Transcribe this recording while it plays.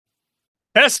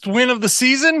Best win of the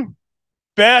season?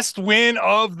 Best win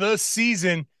of the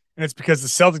season. And it's because the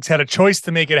Celtics had a choice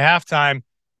to make at halftime,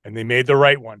 and they made the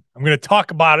right one. I'm going to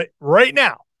talk about it right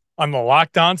now on the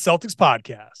Locked On Celtics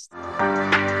podcast.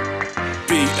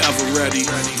 Be ever ready.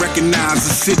 Recognize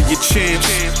the city of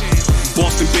champs.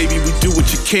 Boston, baby, we do what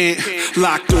you can't.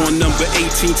 Locked on number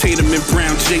 18, Tatum and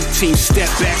Brown, J-team,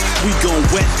 step back. We gon'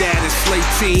 wet that and slay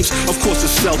teams. Of course, the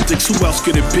Celtics, who else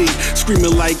could it be?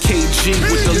 Screaming like KG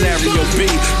with the Larry O.B.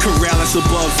 Corrales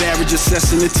above average,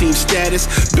 assessing the team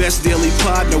status. Best daily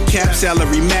pod, no cap,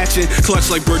 salary matching. Clutch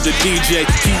like Bird the DJ,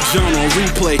 keep John on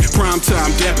replay. Prime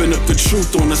time, dapping up the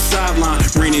truth on the sideline.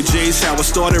 Raining J's, how it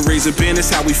started, raising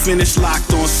banners, how we finished.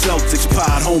 Locked on Celtics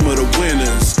pod, home of the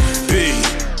winners. B.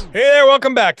 Hey there,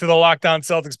 welcome back to the Locked On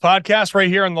Celtics podcast right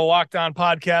here on the Locked On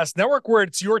Podcast Network, where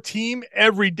it's your team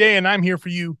every day, and I'm here for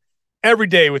you every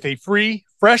day with a free,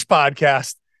 fresh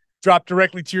podcast dropped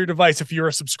directly to your device if you're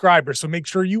a subscriber. So make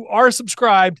sure you are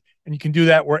subscribed, and you can do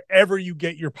that wherever you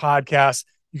get your podcasts.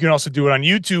 You can also do it on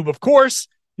YouTube. Of course,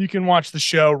 you can watch the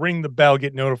show, ring the bell,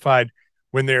 get notified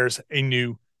when there's a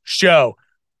new show.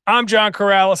 I'm John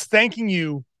Corrales, thanking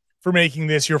you for making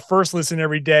this your first listen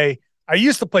every day. I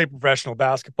used to play professional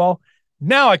basketball.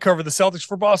 Now I cover the Celtics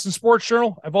for Boston Sports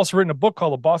Journal. I've also written a book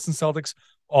called The Boston Celtics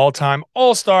All-Time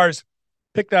All-Stars.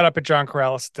 Pick that up at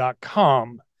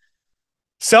johncorrales.com.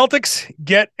 Celtics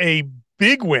get a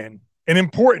big win, an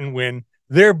important win,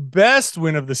 their best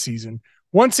win of the season,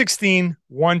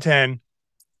 116-110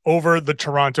 over the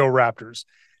Toronto Raptors.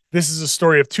 This is a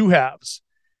story of two halves,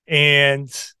 and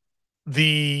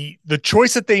the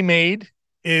choice that they made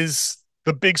is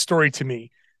the big story to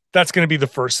me. That's going to be the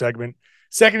first segment.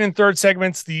 Second and third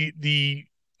segments, the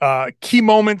key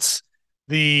moments,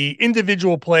 the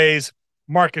individual plays.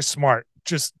 Marcus Smart,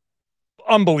 just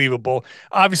unbelievable.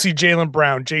 Obviously, Jaylen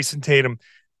Brown, Jason Tatum.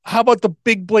 How about the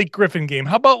big Blake Griffin game?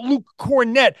 How about Luke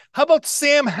Cornett? How about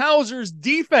Sam Hauser's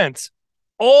defense?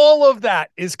 All of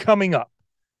that is coming up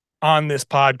on this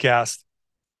podcast.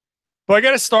 But I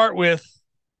got to start with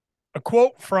a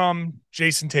quote from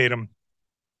Jason Tatum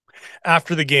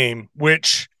after the game,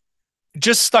 which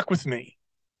just stuck with me.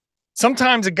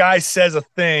 Sometimes a guy says a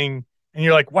thing and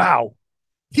you're like, wow,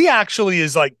 he actually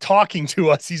is like talking to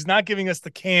us. He's not giving us the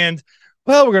canned,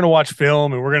 well, we're going to watch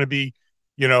film and we're going to be,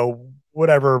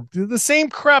 whatever, the same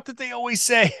crap that they always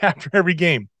say after every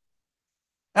game.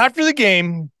 After the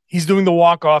game, he's doing the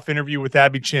walk-off interview with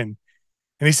Abby Chin.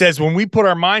 And he says, when we put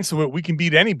our minds to it, we can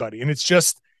beat anybody. And it's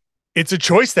a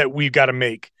choice that we've got to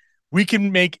make. We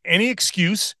can make any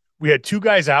excuse. We had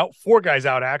four guys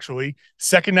out, actually.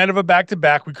 Second night of a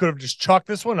back-to-back. We could have just chalked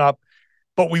this one up,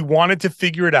 but we wanted to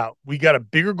figure it out. We got a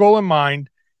bigger goal in mind.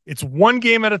 It's one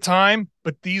game at a time,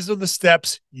 but these are the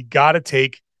steps you got to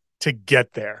take to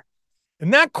get there.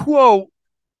 And that quote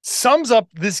sums up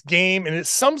this game, and it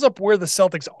sums up where the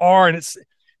Celtics are, and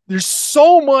there's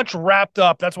so much wrapped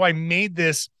up. That's why I made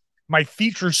this my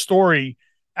feature story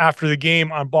after the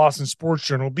game on Boston Sports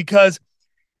Journal, because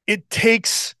it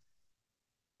takes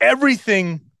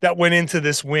everything that went into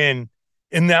this win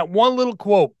in that one little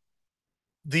quote,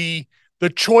 the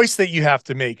choice that you have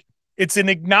to make. It's an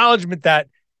acknowledgement that,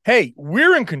 hey,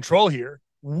 we're in control here.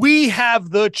 We have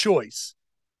the choice.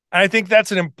 And I think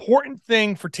that's an important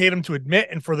thing for Tatum to admit,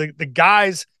 and for the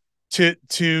guys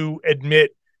to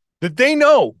admit that they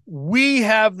know we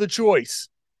have the choice.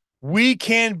 We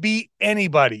can beat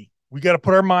anybody. We got to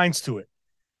put our minds to it.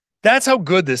 That's how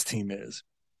good this team is.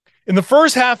 In the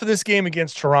first half of this game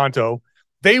against Toronto,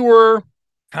 they were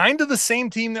kind of the same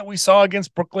team that we saw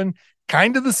against Brooklyn,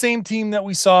 kind of the same team that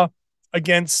we saw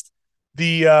against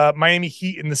the Miami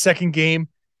Heat in the second game.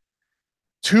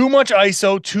 Too much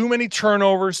ISO, too many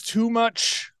turnovers, too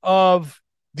much of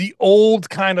the old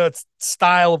kind of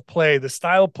style of play, the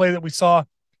style of play that we saw.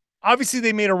 Obviously,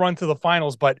 they made a run to the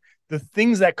finals, but the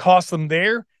things that cost them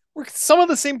there were some of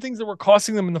the same things that were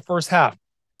costing them in the first half.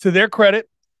 To their credit,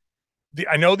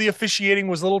 I know the officiating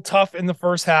was a little tough in the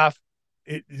first half.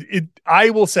 I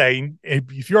will say,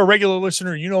 if you're a regular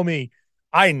listener, you know me,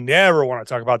 I never want to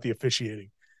talk about the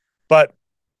officiating. But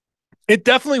it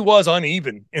definitely was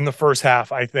uneven in the first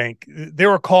half, I think. There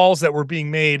were calls that were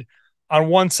being made on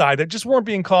one side that just weren't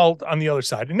being called on the other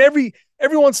side. And every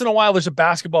once in a while, there's a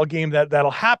basketball game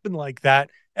that'll happen like that.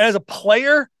 And as a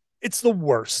player, it's the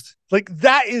worst. Like,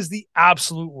 that is the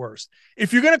absolute worst.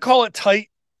 If you're going to call it tight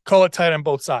on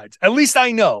both sides. At least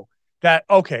I know that,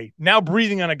 okay, now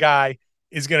breathing on a guy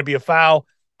is going to be a foul.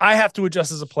 I have to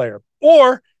adjust as a player.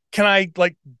 Or can I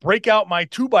break out my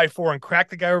 2x4 and crack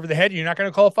the guy over the head? You're not going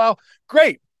to call a foul?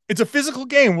 Great. It's a physical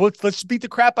game. Let's just beat the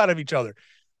crap out of each other.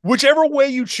 Whichever way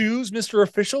you choose, Mr.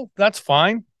 Official, that's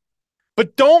fine.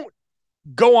 But don't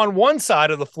go on one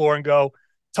side of the floor and go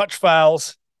touch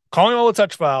fouls, calling all the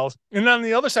touch fouls, and on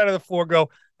the other side of the floor go,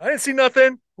 I didn't see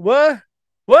nothing. What?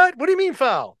 What do you mean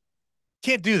foul?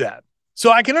 Can't do that.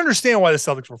 So I can understand why the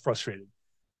Celtics were frustrated.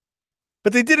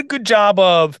 But they did a good job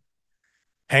of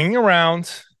hanging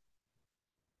around.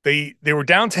 They were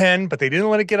down 10, but they didn't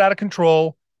let it get out of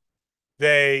control.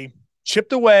 They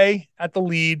chipped away at the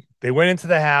lead. They went into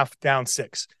the half down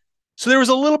 6. So there was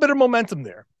a little bit of momentum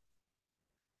there.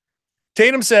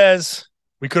 Tatum says,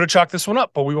 we could have chalked this one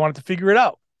up, but we wanted to figure it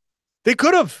out. They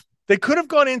could have. They could have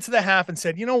gone into the half and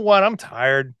said, you know what? I'm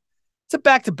tired. It's a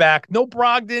back-to-back. No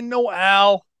Brogdon, no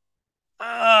Al.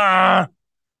 I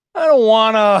don't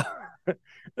want to.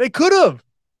 They could have.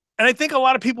 And I think a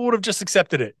lot of people would have just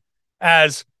accepted it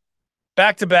as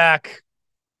back-to-back,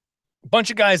 a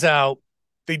bunch of guys out.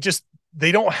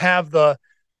 They don't have the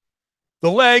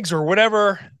legs or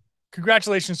whatever.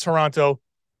 Congratulations, Toronto.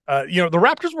 The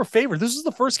Raptors were favored. This is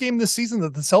the first game this season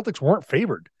that the Celtics weren't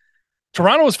favored.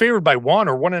 Toronto was favored by 1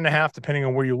 or 1.5, depending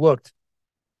on where you looked.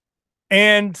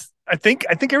 And I think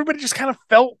everybody just kind of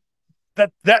felt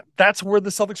that's where the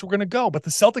Celtics were going to go. But the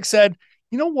Celtics said,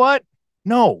 you know what?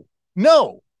 No,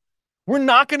 we're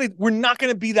not going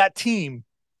to be that team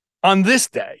on this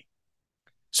day.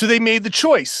 So they made the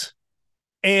choice.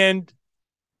 And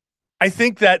I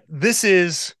think that this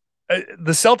is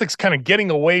the Celtics kind of getting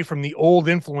away from the old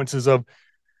influences of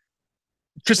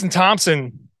Tristan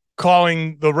Thompson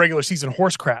calling the regular season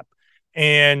horse crap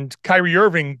and Kyrie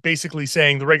Irving basically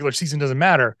saying the regular season doesn't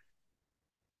matter,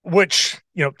 which,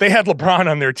 they had LeBron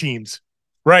on their teams,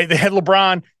 right? They had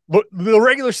LeBron. The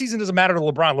regular season doesn't matter to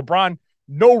LeBron. LeBron,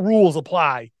 no rules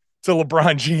apply to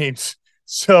LeBron James.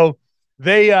 So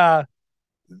they had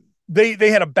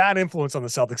a bad influence on the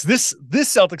Celtics. This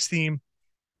Celtics team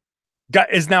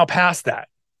is now past that.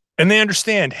 And they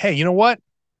understand, hey, you know what?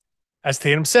 As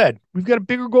Tatum said, we've got a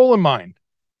bigger goal in mind.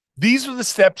 These are the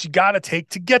steps you got to take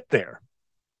to get there.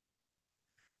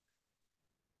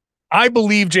 I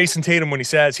believe Jason Tatum when he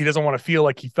says he doesn't want to feel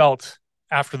like he felt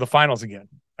after the finals again.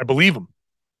 I believe him.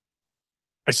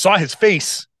 I saw his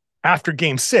face after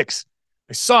game 6.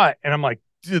 I saw it, and I'm like,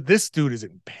 dude, this dude is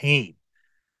in pain.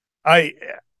 I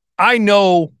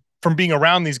know from being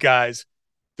around these guys,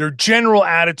 their general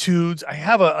attitudes. I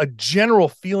have a general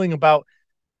feeling about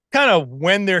kind of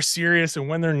when they're serious and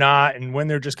when they're not, and when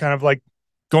they're just kind of like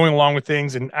going along with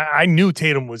things. And I knew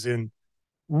Tatum was in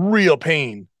real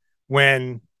pain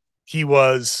when he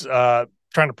was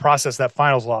trying to process that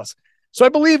finals loss. So I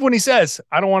believe when he says,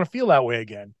 I don't want to feel that way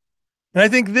again. And I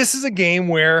think this is a game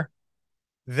where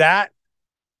that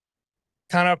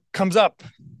kind of comes up,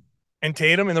 and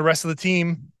Tatum and the rest of the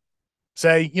team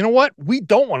say, you know what? We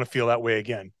don't want to feel that way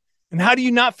again. And how do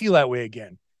you not feel that way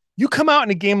again? You come out in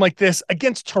a game like this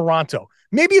against Toronto.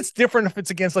 Maybe it's different if it's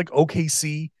against like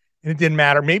OKC and it didn't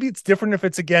matter. Maybe it's different if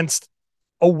it's against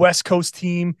a West Coast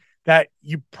team that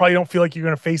you probably don't feel like you're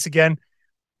going to face again.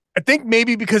 I think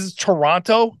maybe because it's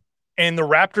Toronto and the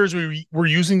Raptors were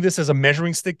using this as a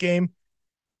measuring stick game.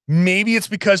 Maybe it's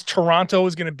because Toronto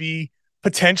is going to be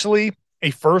potentially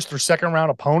a first or second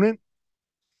round opponent.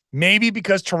 Maybe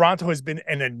because Toronto has been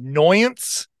an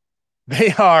annoyance.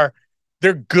 They're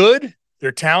good.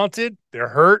 They're talented. They're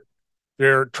hurt.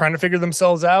 They're trying to figure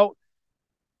themselves out.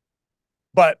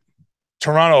 But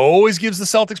Toronto always gives the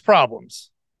Celtics problems.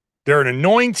 They're an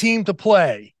annoying team to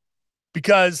play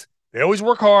because they always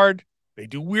work hard. They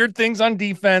do weird things on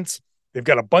defense. They've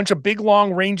got a bunch of big,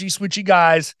 long, rangy, switchy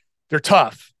guys. They're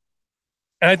tough.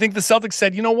 And I think the Celtics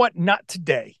said, you know what? Not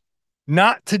today.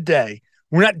 Not today.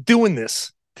 We're not doing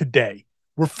this today.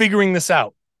 We're figuring this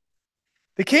out.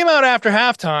 They came out after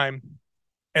halftime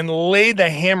and laid the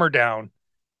hammer down.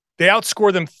 They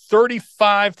outscored them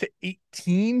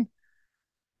 35-18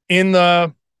 in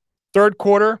the third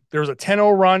quarter. There was a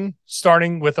 10-0 run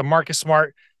starting with a Marcus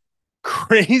Smart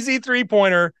crazy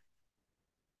three-pointer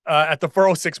at the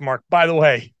 4:06 mark. By the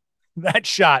way, that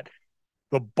shot,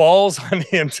 the balls on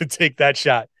him to take that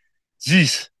shot.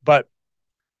 Jeez. But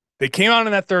they came out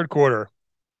in that third quarter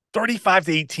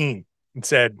 35-18 and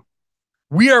said,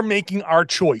 we are making our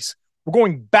choice. We're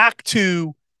going back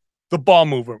to the ball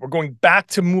movement. We're going back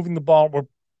to moving the ball. We're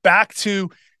back to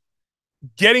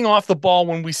getting off the ball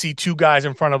when we see two guys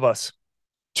in front of us.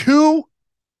 2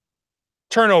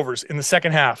 turnovers in the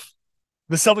second half.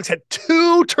 The Celtics had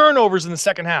 2 turnovers in the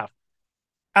second half.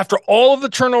 After all of the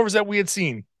turnovers that we had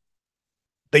seen,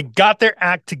 they got their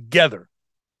act together.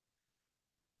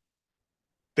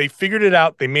 They figured it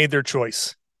out. They made their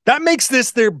choice. That makes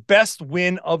this their best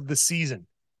win of the season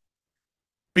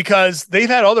because they've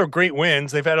had other great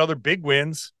wins. They've had other big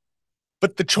wins,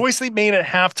 but the choice they made at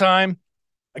halftime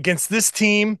against this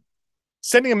team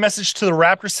sending a message to the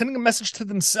Raptors, sending a message to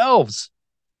themselves.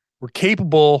 We're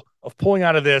capable of pulling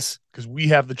out of this because we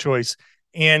have the choice,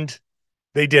 and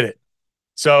they did it.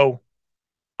 So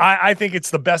I think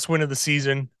it's the best win of the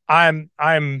season. I'm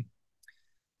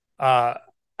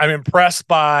impressed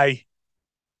by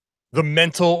the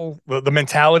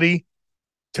mentality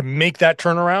to make that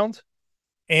turnaround.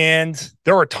 And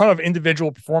there were a ton of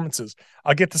individual performances.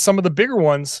 I'll get to some of the bigger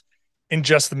ones in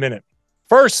just a minute.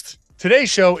 First, today's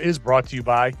show is brought to you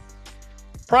by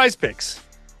Prize Picks.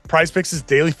 Prize Picks is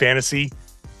daily fantasy,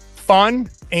 fun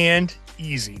and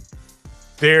easy.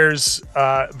 There's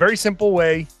a very simple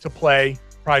way to play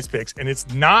Prize Picks, and it's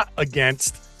not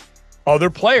against other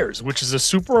players, which is a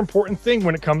super important thing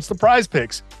when it comes to Prize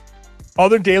Picks.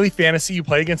 Other daily fantasy, you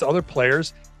play against other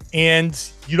players,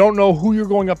 and you don't know who you're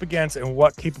going up against and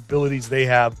what capabilities they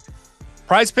have.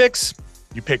 Prize Picks,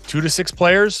 you pick 2 to 6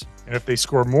 players, and if they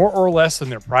score more or less than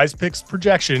their Prize Picks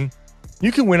projection,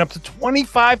 you can win up to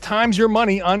 25 times your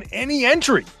money on any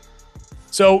entry.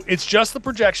 So it's just the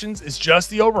projections, it's just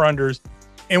the over-unders.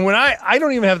 And when I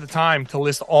don't even have the time to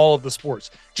list all of the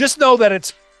sports. Just know that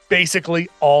it's basically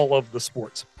all of the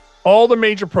sports, all the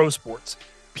major pro sports,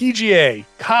 PGA,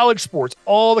 college sports,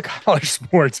 all the college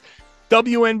sports,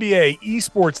 WNBA,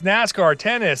 esports, NASCAR,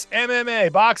 tennis,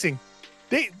 MMA, boxing,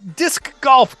 disc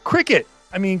golf, cricket.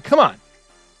 I mean, come on.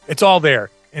 It's all there.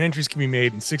 And entries can be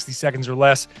made in 60 seconds or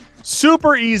less.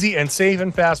 Super easy and safe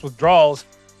and fast withdrawals.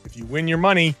 If you win your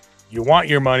money, you want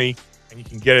your money, and you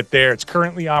can get it there. It's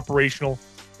currently operational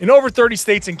in over 30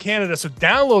 states and Canada. So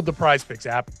download the Prize Picks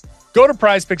app, go to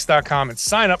prizepicks.com and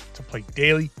sign up to play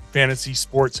daily fantasy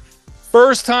sports.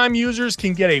 First-time users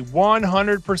can get a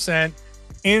 100%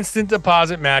 instant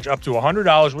deposit match up to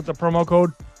 $100 with the promo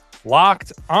code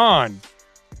Locked On.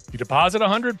 If you deposit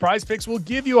 $100, Prize Picks will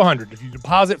give you $100. If you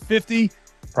deposit $50,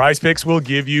 Prize Picks will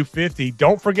give you $50.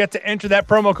 Don't forget to enter that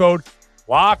promo code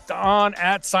Locked On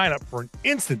at sign up for an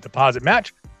instant deposit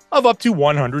match of up to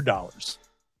 $100.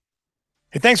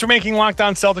 Hey, thanks for making Locked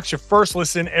On Celtics your first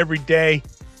listen every day.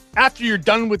 After you're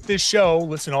done with this show,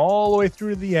 listen all the way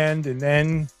through to the end and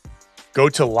then go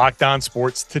to Locked On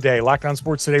Sports Today. Locked On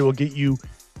Sports Today will get you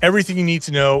everything you need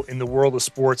to know in the world of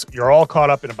sports. You're all caught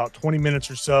up in about 20 minutes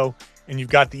or so, and you've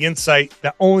got the insight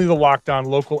that only the Locked On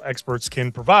local experts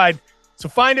can provide. So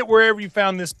find it wherever you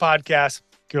found this podcast.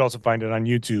 You can also find it on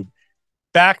YouTube.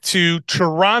 Back to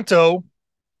Toronto,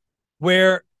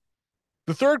 where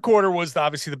the third quarter was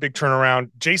obviously the big turnaround.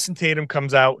 Jason Tatum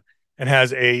comes out and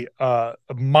has a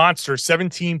monster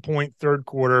 17-point third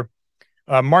quarter.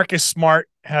 Marcus Smart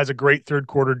has a great third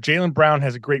quarter. Jaylen Brown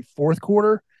has a great fourth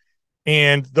quarter.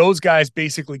 And those guys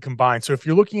basically combine. So if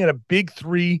you're looking at a big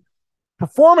three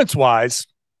performance-wise,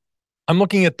 I'm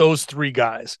looking at those three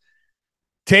guys.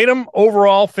 Tatum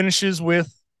overall finishes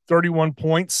with 31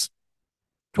 points,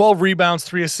 12 rebounds,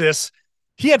 3 assists.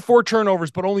 He had 4 turnovers,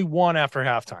 but only 1 after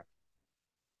halftime.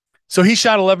 So he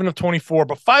shot 11 of 24,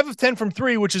 but 5 of 10 from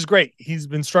 3, which is great. He's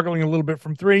been struggling a little bit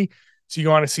from 3, so you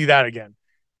want to see that again.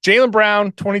 Jaylen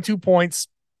Brown, 22 points,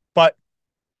 but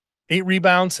 8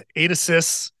 rebounds, 8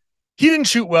 assists. He didn't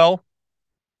shoot well,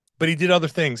 but he did other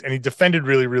things, and he defended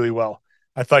really, really well.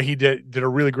 I thought he did a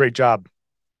really great job.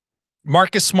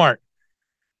 Marcus Smart,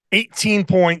 18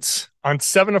 points on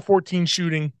 7 of 14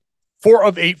 shooting, 4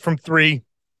 of 8 from 3,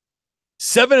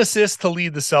 7 assists to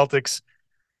lead the Celtics.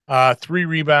 3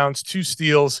 rebounds, 2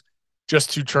 steals,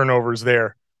 just 2 turnovers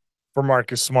there for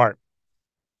Marcus Smart.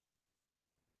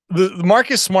 The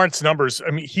Marcus Smart's numbers,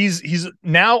 I mean, he's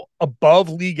now above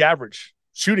league average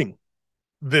shooting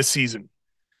this season.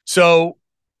 So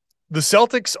the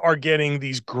Celtics are getting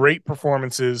these great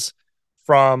performances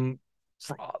from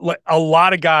a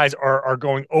lot of guys are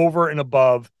going over and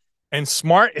above, and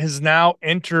Smart has now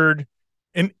entered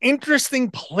an interesting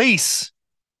place.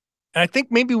 And I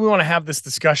think maybe we want to have this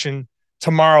discussion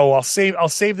tomorrow. I'll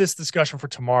save this discussion for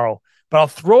tomorrow, but I'll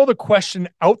throw the question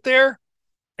out there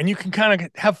and you can kind of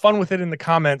have fun with it in the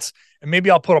comments. And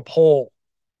maybe I'll put a poll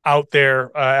out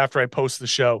there after I post the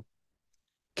show.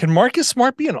 Can Marcus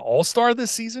Smart be an all-star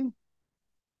this season?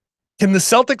 Can the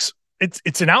Celtics,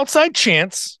 it's an outside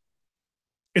chance.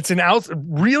 It's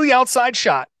really outside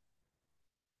shot,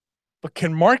 but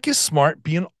can Marcus Smart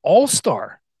be an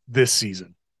all-star this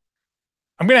season?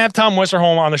 I'm going to have Tom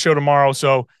Westerholm on the show tomorrow,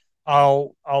 so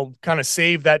I'll kind of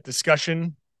save that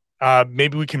discussion.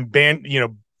 Maybe we can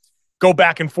go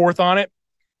back and forth on it,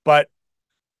 but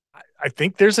I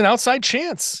think there's an outside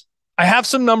chance. I have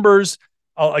some numbers.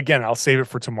 I'll save it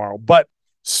for tomorrow. But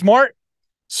Smart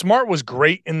was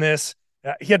great in this.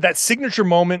 He had that signature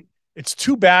moment. It's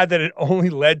too bad that it only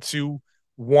led to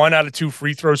 1 out of 2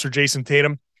 free throws for Jason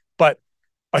Tatum, but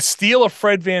a steal of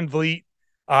Fred VanVleet,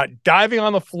 diving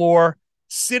on the floor,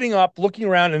 sitting up, looking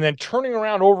around, and then turning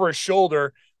around over his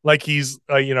shoulder like he's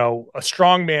a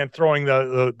strong man throwing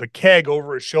the keg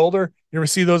over his shoulder. You ever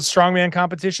see those strongman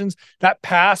competitions? That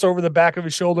pass over the back of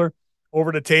his shoulder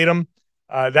over to Tatum,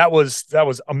 that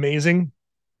was amazing.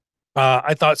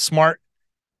 I thought Smart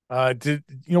did,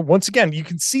 once again, you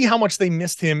can see how much they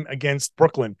missed him against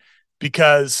Brooklyn,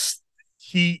 because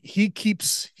he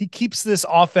keeps this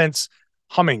offense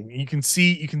humming. You can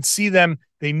see them.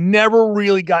 They never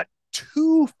really got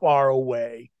too far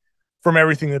away from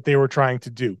everything that they were trying to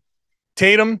do.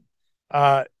 Tatum,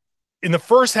 in the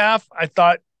first half, I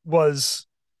thought was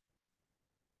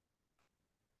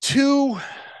too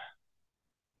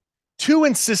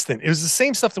insistent. It was the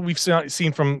same stuff that we've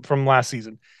seen from last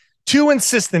season. Too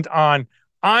insistent on,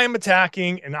 I'm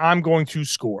attacking and I'm going to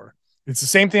score. It's the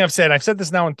same thing I've said. I've said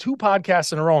this now in 2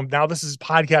 podcasts in a row. And now this is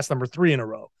podcast number 3 in a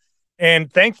row.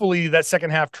 And thankfully that second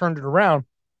half turned it around.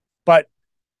 But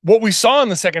what we saw in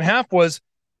the second half was,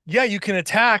 yeah, you can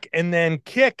attack and then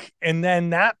kick, and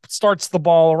then that starts the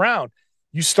ball around.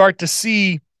 You start to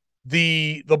see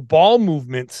the ball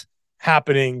movement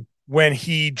happening when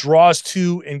he draws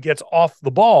 2 and gets off the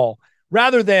ball,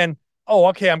 rather than, oh,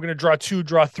 okay, I'm going to draw 2,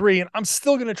 draw 3, and I'm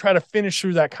still going to try to finish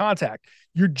through that contact.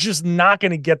 You're just not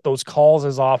going to get those calls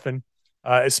as often,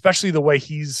 especially the way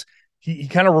he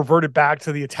kind of reverted back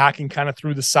to the attacking kind of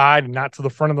through the side and not to the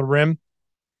front of the rim.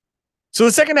 So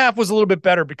the second half was a little bit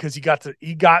better because he got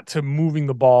to moving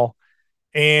the ball,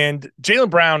 and Jaylen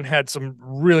Brown had some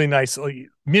really nice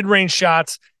mid-range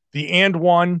shots. The and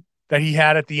one that he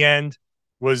had at the end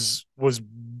was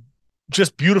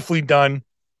just beautifully done.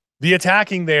 The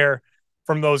attacking there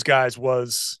from those guys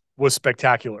was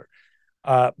spectacular.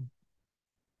 The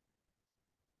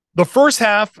first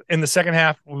half and the second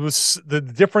half the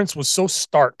difference was so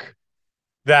stark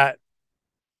that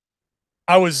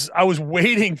I was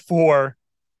waiting for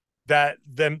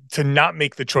them to not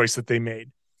make the choice that they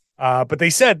made. But they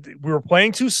said we were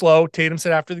playing too slow. Tatum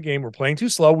said after the game, we're playing too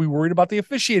slow. We worried about the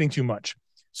officiating too much.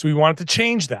 So we wanted to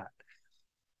change that.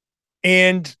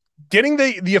 And getting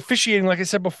the officiating, like I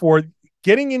said before,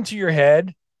 getting into your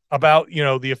head about,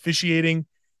 the officiating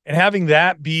and having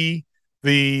that be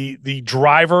the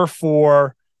driver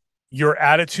for your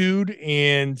attitude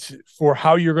and for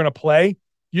how you're going to play,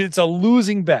 it's a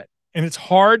losing bet. And it's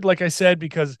hard, like I said,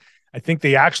 because I think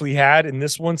they actually had in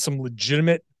this one some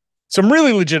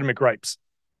really legitimate gripes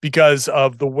because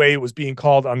of the way it was being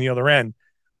called on the other end.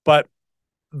 But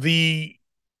the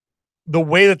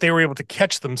way that they were able to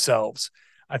catch themselves,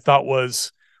 I thought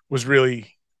was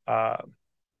really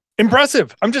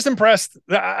impressive. I'm just impressed.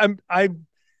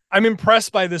 I'm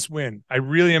impressed by this win. I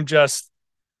really am. Just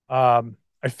I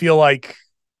feel like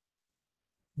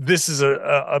this is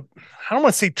I don't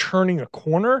want to say turning a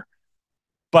corner,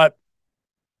 but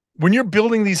when you're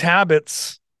building these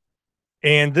habits,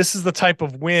 and this is the type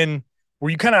of win where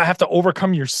you kind of have to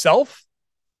overcome yourself,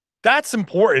 that's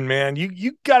important, man.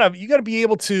 You gotta be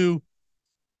able to,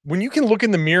 when you can look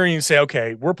in the mirror and you say,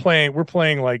 okay, we're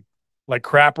playing like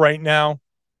crap right now.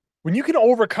 When you can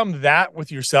overcome that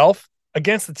with yourself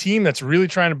against the team that's really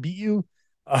trying to beat you,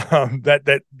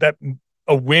 that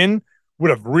a win would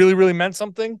have really, really meant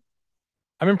something.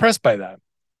 I'm impressed by that.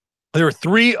 There are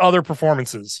 3 other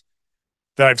performances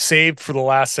that I've saved for the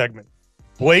last segment: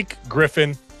 Blake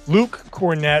Griffin, Luke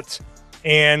Kornet,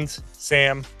 and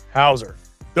Sam Hauser.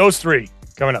 Those 3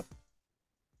 coming up.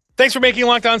 Thanks for making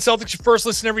Locked On Celtics your first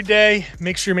listen every day.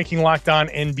 Make sure you're making Locked On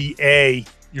NBA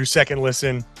your second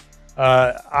listen.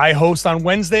 I host on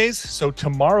Wednesdays, so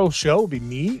tomorrow's show will be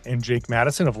me and Jake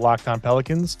Madison of Locked On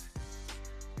Pelicans.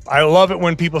 I love it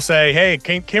when people say, hey,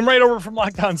 came right over from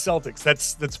Locked On Celtics.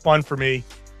 That's fun for me.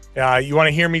 You want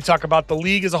to hear me talk about the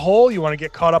league as a whole? You want to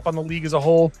get caught up on the league as a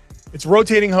whole? It's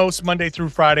rotating hosts Monday through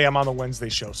Friday. I'm on the Wednesday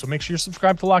show. So make sure you're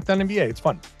subscribed to Locked On NBA. It's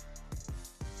fun.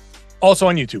 Also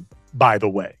on YouTube, by the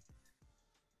way.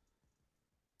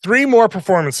 3 more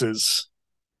performances.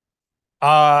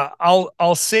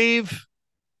 I'll save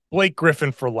Blake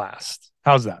Griffin for last.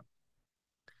 How's that?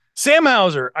 Sam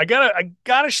Hauser. I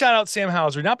gotta shout out Sam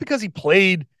Hauser, not because he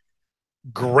played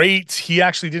great. He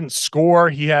actually didn't score.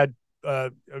 He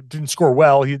didn't score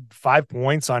well. He had 5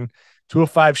 points on 2 of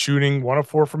 5 shooting, 1 of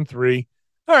 4 from 3.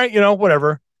 All right,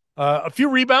 whatever. A few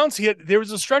rebounds. There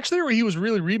was a stretch there where he was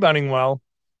really rebounding well.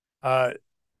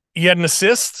 He had an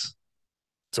assist.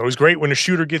 It's always great when a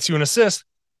shooter gets you an assist.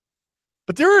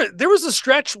 But there was a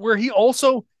stretch where he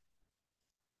also,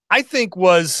 I think,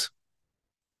 was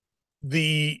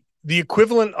the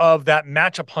equivalent of that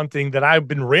matchup hunting that I've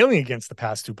been railing against the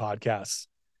past 2 podcasts,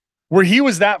 where he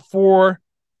was that for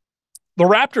the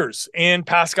Raptors and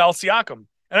Pascal Siakam.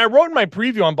 And I wrote in my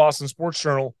preview on Boston Sports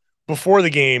Journal before the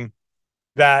game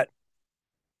that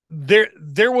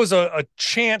there was a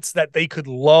chance that they could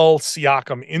lull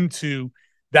Siakam into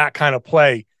that kind of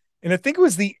play. And I think it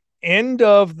was the end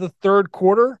of the third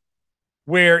quarter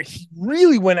where he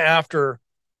really went after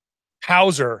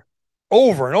Hauser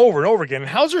over and over and over again. And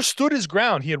Hauser stood his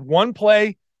ground. He had one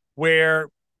play where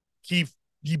he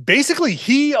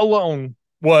alone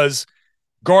was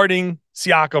guarding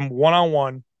Siakam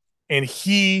one-on-one, and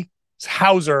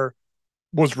Hauser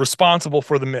was responsible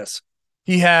for the miss.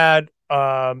 He had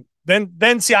then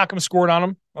Siakam scored on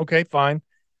him. Okay, fine.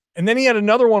 And then he had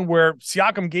another one where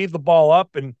Siakam gave the ball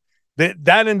up, and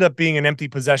that ended up being an empty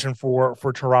possession for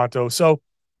Toronto. So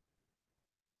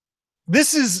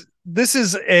this is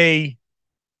a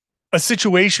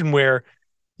situation where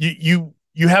you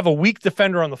have a weak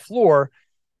defender on the floor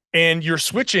and you're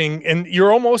switching, and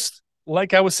you're almost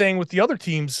like I was saying with the other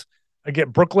teams, I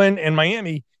get Brooklyn and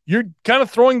Miami, you're kind of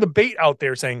throwing the bait out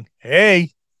there saying,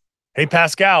 hey,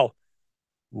 Pascal,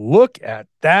 look at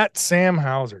that Sam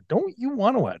Hauser. Don't you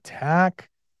want to attack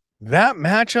that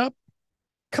matchup?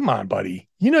 Come on, buddy.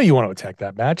 You know you want to attack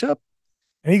that matchup.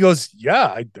 And he goes, yeah,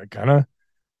 I kind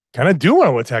of do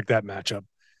want to attack that matchup.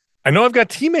 I know I've got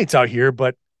teammates out here,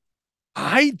 but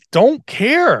I don't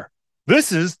care.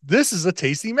 This is a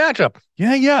tasty matchup.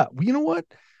 Yeah. Well, you know what?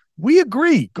 We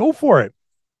agree. Go for it.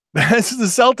 This is the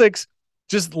Celtics.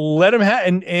 Just let him have,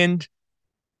 and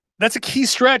that's a key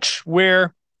stretch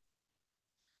where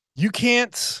you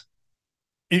can't.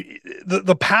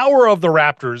 The power of the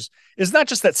Raptors is not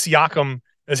just that Siakam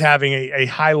is having a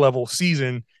high level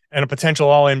season and a potential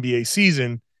All NBA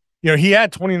season. You know, he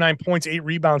had 29 points, 8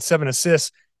 rebounds, 7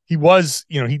 assists. He was,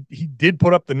 he did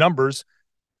put up the numbers,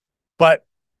 but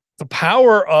the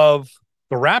power of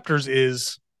the Raptors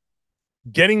is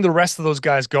getting the rest of those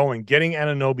guys going, getting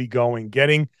Anunoby going,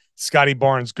 getting Scotty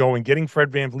Barnes going, getting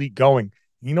Fred VanVleet going.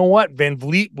 You know what?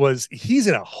 VanVleet he's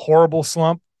in a horrible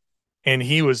slump, and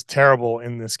he was terrible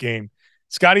in this game.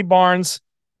 Scotty Barnes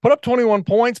put up 21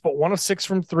 points, but 1 of 6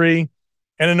 from 3.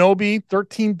 Anunoby,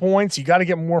 13 points. You got to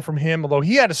get more from him, although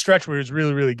he had a stretch where he was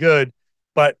really, really good.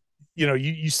 But,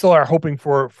 you still are hoping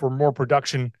for more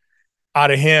production out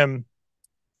of him.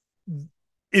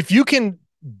 If you can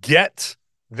get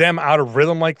them out of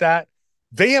rhythm like that,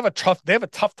 they have a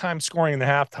tough time scoring in the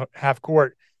half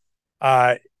court.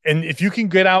 And if you can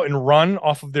get out and run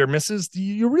off of their misses,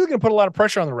 you're really going to put a lot of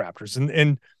pressure on the Raptors.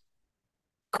 And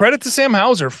credit to Sam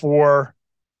Hauser for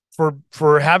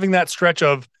having that stretch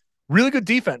of really good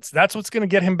defense. That's what's going to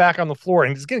get him back on the floor,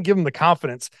 and it's going to give him the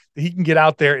confidence that he can get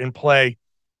out there and play.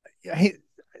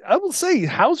 I will say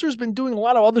Hauser's been doing a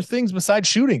lot of other things besides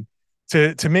shooting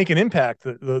to make an impact.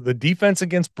 The defense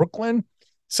against Brooklyn,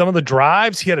 some of the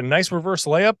drives, he had a nice reverse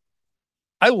layup.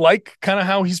 I like kind of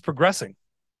how he's progressing.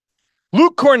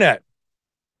 Luke Kornet.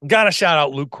 Got to shout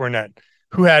out Luke Kornet,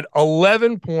 who had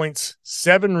 11 points,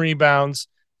 7 rebounds,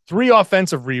 3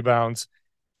 offensive rebounds,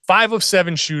 5 of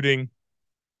 7 shooting.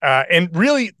 And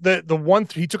really the one,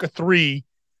 he took a 3,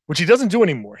 which he doesn't do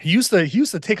anymore. He used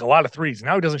to take a lot of threes.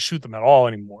 Now he doesn't shoot them at all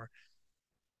anymore.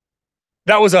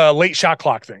 That was a late shot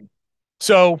clock thing.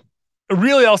 So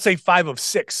really, I'll say 5 of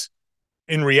 6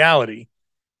 in reality,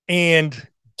 and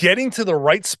getting to the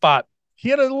right spot. He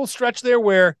had a little stretch there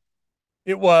where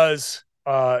it was,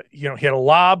 he had a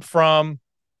lob from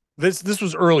this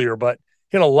was earlier, but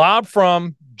he had a lob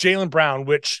from Jaylen Brown,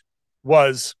 which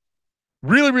was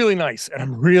really, really nice. And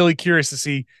I'm really curious to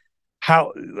see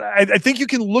how I think you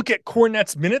can look at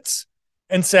Kornet's minutes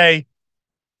and say,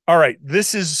 all right,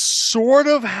 this is sort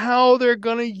of how they're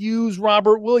going to use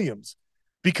Robert Williams,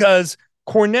 because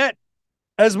Kornet,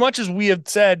 as much as we have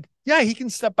said, yeah, he can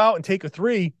step out and take a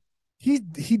 3. He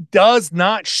does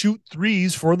not shoot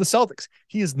threes for the Celtics.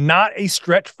 He is not a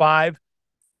stretch 5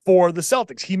 for the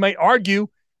Celtics. He might argue,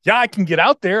 yeah, I can get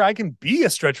out there. I can be a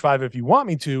stretch 5 if you want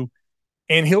me to.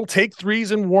 And he'll take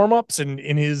threes in warmups and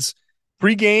in his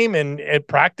pregame and at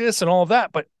practice and all of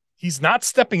that. But he's not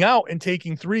stepping out and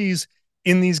taking threes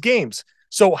in these games.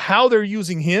 So how they're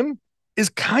using him is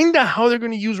kind of how they're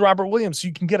going to use Robert Williams. So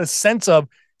you can get a sense of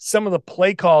some of the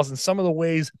play calls and some of the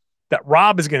ways that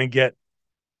Rob is going to get,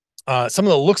 some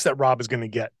of the looks that Rob is going to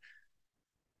get.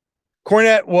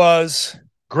 Kornet was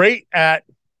great at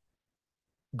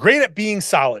being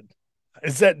solid.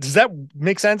 Does that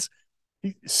make sense?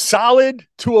 Solid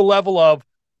to a level of,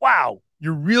 wow,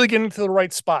 you're really getting to the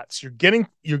right spots. You're getting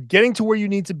to where you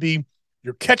need to be.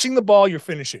 You're catching the ball. You're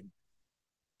finishing.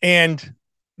 And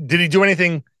did he do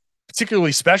anything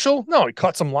particularly special? No, he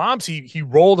caught some lobs. He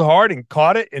rolled hard and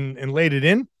caught it and laid it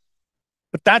in.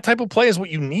 But that type of play is what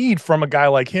you need from a guy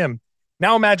like him.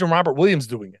 Now imagine Robert Williams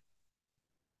doing it.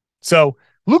 So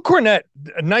Luke Cornett,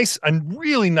 a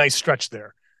really nice stretch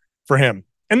there for him.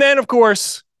 And then, of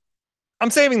course,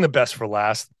 I'm saving the best for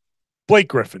last. Blake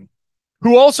Griffin,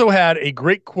 who also had a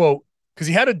great quote because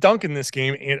he had a dunk in this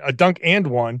game, a dunk and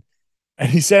one. And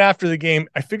he said after the game,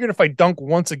 I figured if I dunk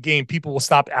once a game, people will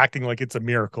stop acting like it's a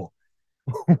miracle,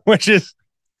 which is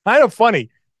kind of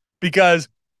funny because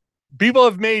people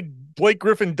have made Blake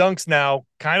Griffin dunks now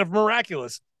kind of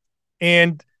miraculous.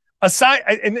 And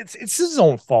it's his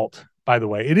own fault, by the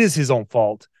way. It is his own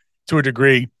fault to a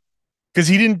degree because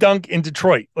he didn't dunk in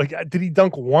Detroit. Like, did he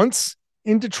dunk once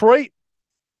in Detroit?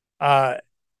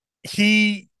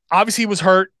 He obviously was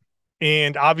hurt,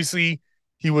 and obviously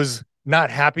he was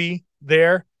not happy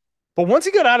there. But once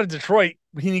he got out of Detroit,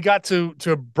 when he got to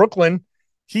Brooklyn,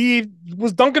 he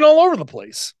was dunking all over the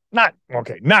place. Not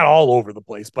all over the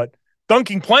place, but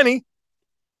dunking plenty.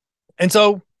 And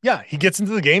so, yeah, he gets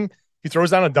into the game. He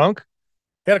throws down a dunk.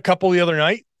 He had a couple the other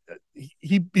night.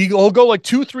 He'll go like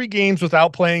 2-3 games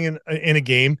without playing in a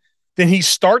game. Then he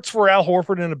starts for Al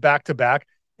Horford in a back-to-back,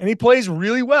 and he plays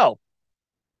really well.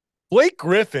 Blake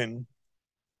Griffin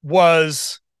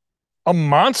was a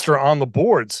monster on the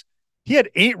boards. He had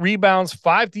 8 rebounds,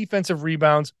 5 defensive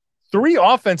rebounds, 3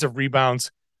 offensive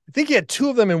rebounds. I think he had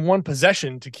 2 of them in one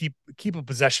possession to keep a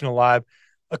possession alive.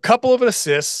 A couple of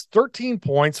assists, 13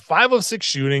 points, 5 of 6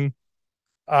 shooting,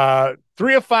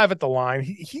 3 of 5 at the line.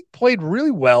 He played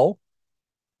really well.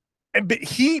 But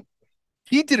he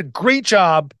did a great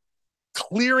job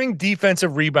clearing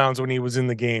defensive rebounds when he was in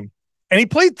the game. And he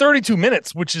played 32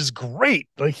 minutes, which is great.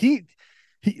 Like he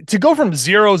to go from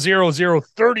 0-0-0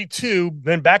 32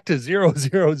 then back to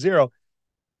 0-0-0.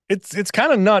 It's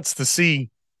kind of nuts to see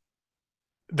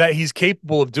that he's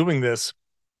capable of doing this.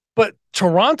 But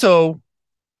Toronto,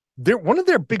 one of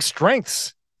their big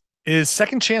strengths is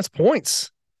second chance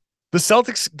points. The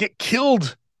Celtics get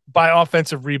killed by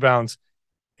offensive rebounds.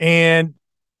 And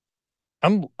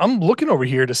I'm looking over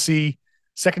here to see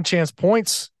second chance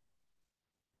points.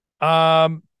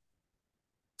 Celtics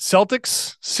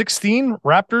 16,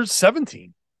 Raptors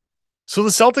 17. So the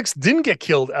Celtics didn't get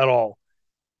killed at all.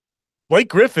 Blake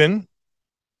Griffin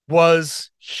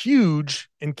was huge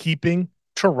in keeping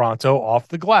Toronto off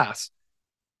the glass.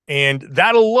 And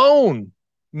that alone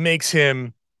makes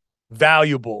him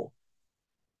valuable.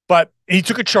 But he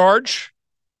took a charge.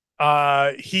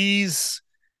 He's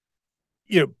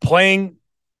playing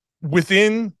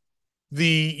within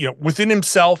within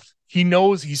himself. He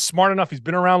knows he's smart enough. He's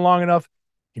been around long enough.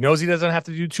 He knows he doesn't have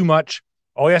to do too much.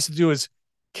 All he has to do is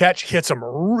hit some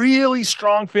really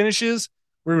strong finishes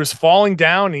where he was falling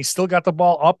down and he still got the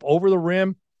ball up over the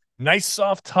rim. Nice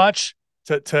soft touch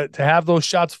to have those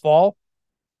shots fall.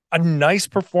 A nice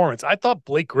performance. I thought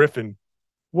Blake Griffin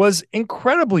was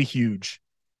incredibly huge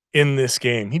in this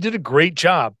game. He did a great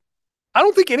job. I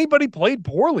don't think anybody played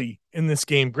poorly in this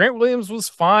game. Grant Williams was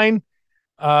fine.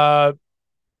 Derek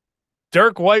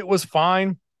White was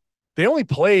fine. They only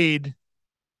played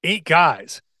 8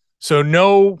 guys. So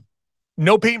no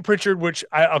Peyton Pritchard,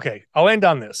 I'll end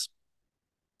on this.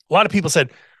 A lot of people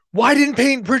said, why didn't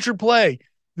Peyton Pritchard play?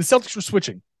 The Celtics were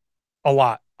switching a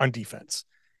lot on defense.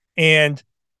 And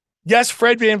yes,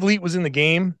 Fred VanVleet was in the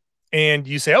game. And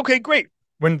you say, okay, great.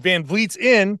 When VanVleet's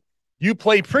in, you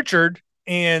play Pritchard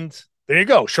and there you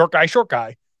go. Short guy,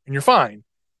 and you're fine.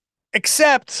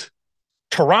 Except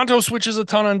Toronto switches a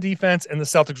ton on defense and the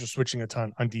Celtics are switching a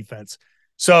ton on defense.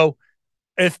 So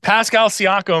if Pascal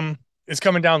Siakam is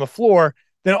coming down the floor,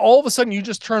 then all of a sudden you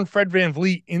just turn Fred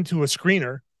VanVleet into a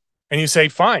screener and you say,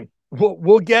 fine,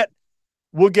 we'll get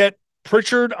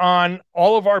Pritchard on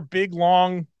all of our big,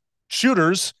 long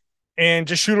shooters and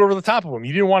just shoot over the top of them.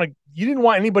 You didn't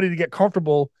want anybody to get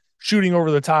comfortable shooting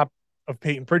over the top of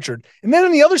Peyton Pritchard. And then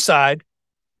on the other side,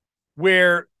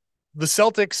 where the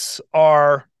Celtics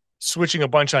are switching a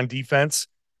bunch on defense,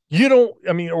 the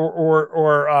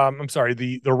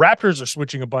Raptors are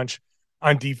switching a bunch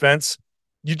on defense.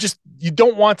 You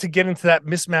don't want to get into that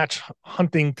mismatch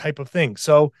hunting type of thing.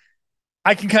 So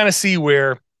I can kind of see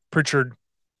where Pritchard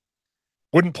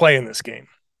wouldn't play in this game.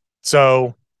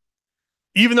 So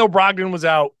even though Brogdon was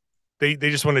out, they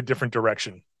just went a different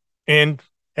direction. And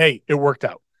hey, it worked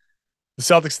out. The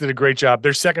Celtics did a great job.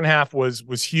 Their second half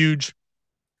was huge.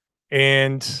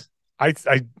 And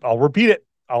I'll repeat it.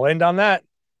 I'll end on that.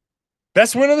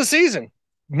 Best win of the season.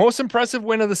 Most impressive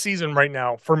win of the season right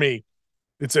now for me.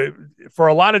 It's for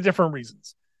a lot of different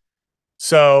reasons.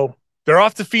 So they're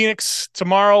off to Phoenix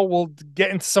tomorrow. We'll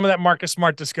get into some of that Marcus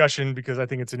Smart discussion because I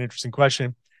think it's an interesting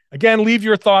question. Again, leave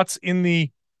your thoughts in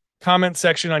the comment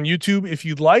section on YouTube if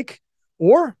you'd like,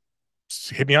 or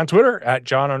hit me on Twitter at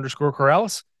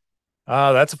John_Corrales.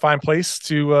 That's a fine place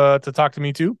to talk to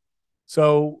me too.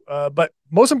 So, but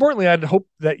most importantly, I'd hope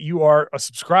that you are a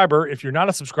subscriber. If you're not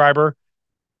a subscriber,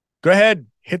 go ahead,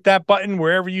 hit that button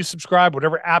wherever you subscribe,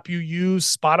 whatever app you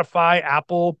use, Spotify,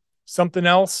 Apple, something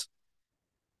else.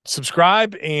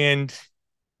 Subscribe, and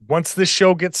once this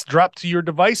show gets dropped to your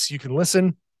device, you can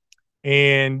listen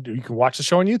and you can watch the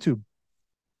show on YouTube.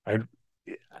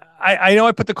 I know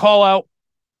I put the call out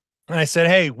and I said,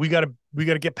 hey, we got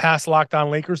to get past Locked On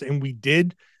Lakers, and we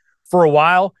did for a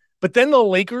while. But then the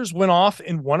Lakers went off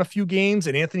and won a few games,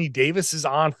 and Anthony Davis is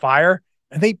on fire,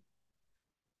 and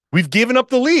we've given up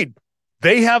the lead.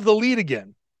 They have the lead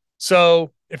again.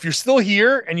 So if you're still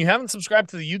here and you haven't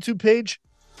subscribed to the YouTube page,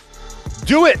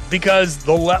 do it, because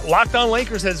the Locked On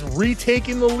Lakers has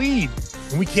retaken the lead,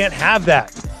 and we can't have that.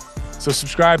 So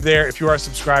subscribe there if you are a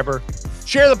subscriber.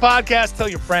 Share the podcast. Tell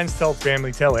your friends, tell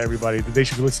family, tell everybody that they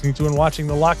should be listening to and watching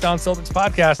the Locked On Celtics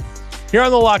podcast here on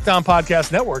the Locked On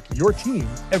Podcast Network, your team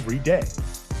every day.